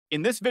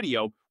In this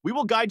video, we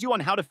will guide you on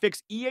how to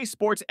fix EA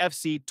Sports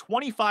FC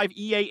 25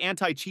 EA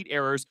anti-cheat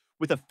errors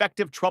with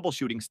effective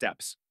troubleshooting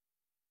steps.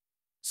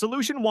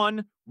 Solution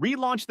 1.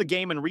 Relaunch the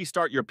game and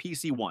restart your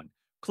PC. 1.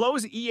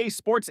 Close EA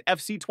Sports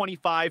FC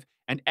 25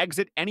 and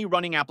exit any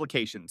running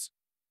applications.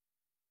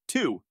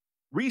 2.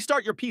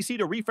 Restart your PC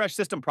to refresh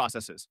system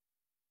processes.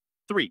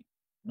 3.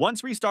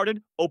 Once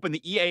restarted, open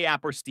the EA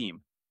app or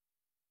Steam.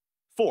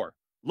 4.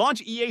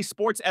 Launch EA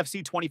Sports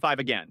FC 25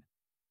 again.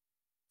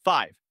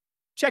 5.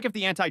 Check if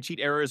the anti-cheat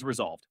error is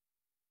resolved.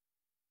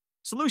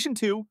 Solution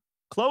 2.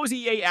 Close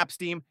EA App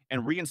Steam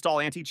and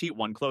reinstall AntiCheat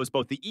 1. Close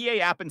both the EA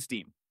app and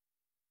Steam.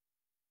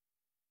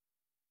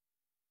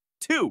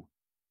 2.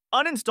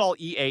 Uninstall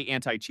EA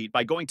AntiCheat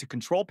by going to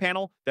Control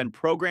Panel, then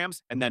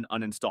Programs, and then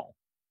Uninstall.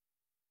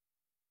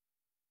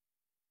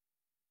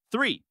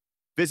 3.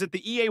 Visit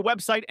the EA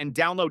website and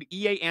download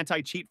EA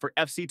AntiCheat for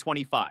FC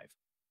 25.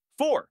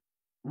 4.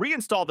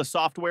 Reinstall the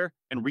software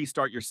and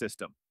restart your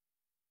system.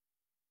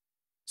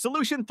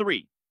 Solution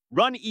 3.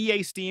 Run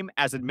EA Steam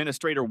as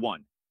Administrator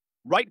 1.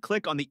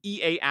 Right-click on the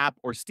EA app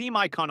or Steam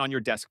icon on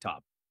your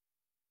desktop.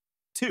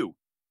 2.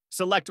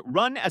 Select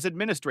Run as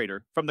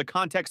Administrator from the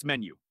context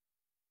menu.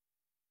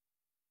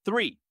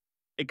 3.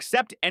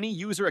 Accept any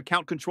user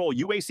account control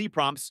UAC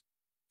prompts.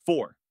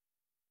 4.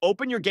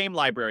 Open your game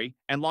library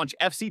and launch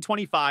FC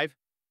 25.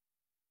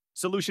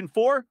 Solution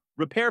 4.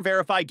 Repair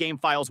Verify Game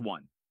Files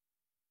 1.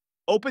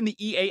 Open the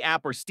EA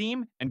app or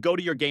Steam and go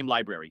to your game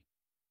library.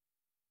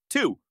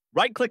 2.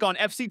 Right-click on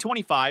FC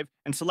 25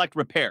 and select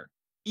Repair,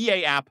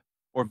 EA app,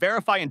 or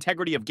Verify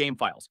Integrity of Game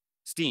Files,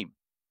 Steam.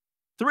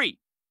 3.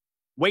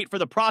 Wait for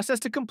the process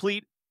to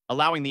complete,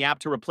 allowing the app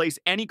to replace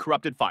any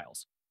corrupted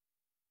files.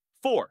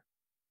 4.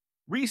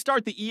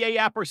 Restart the EA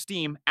app or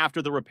Steam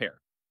after the repair.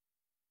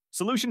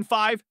 Solution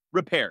 5.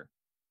 Repair.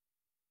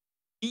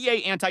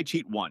 EA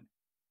AntiCheat 1.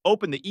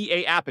 Open the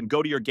EA app and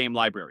go to your game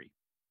library.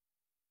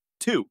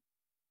 2.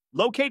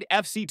 Locate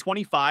FC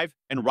 25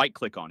 and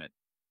right-click on it.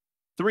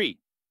 3.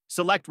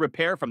 Select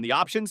Repair from the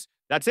options.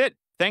 That's it.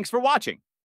 Thanks for watching.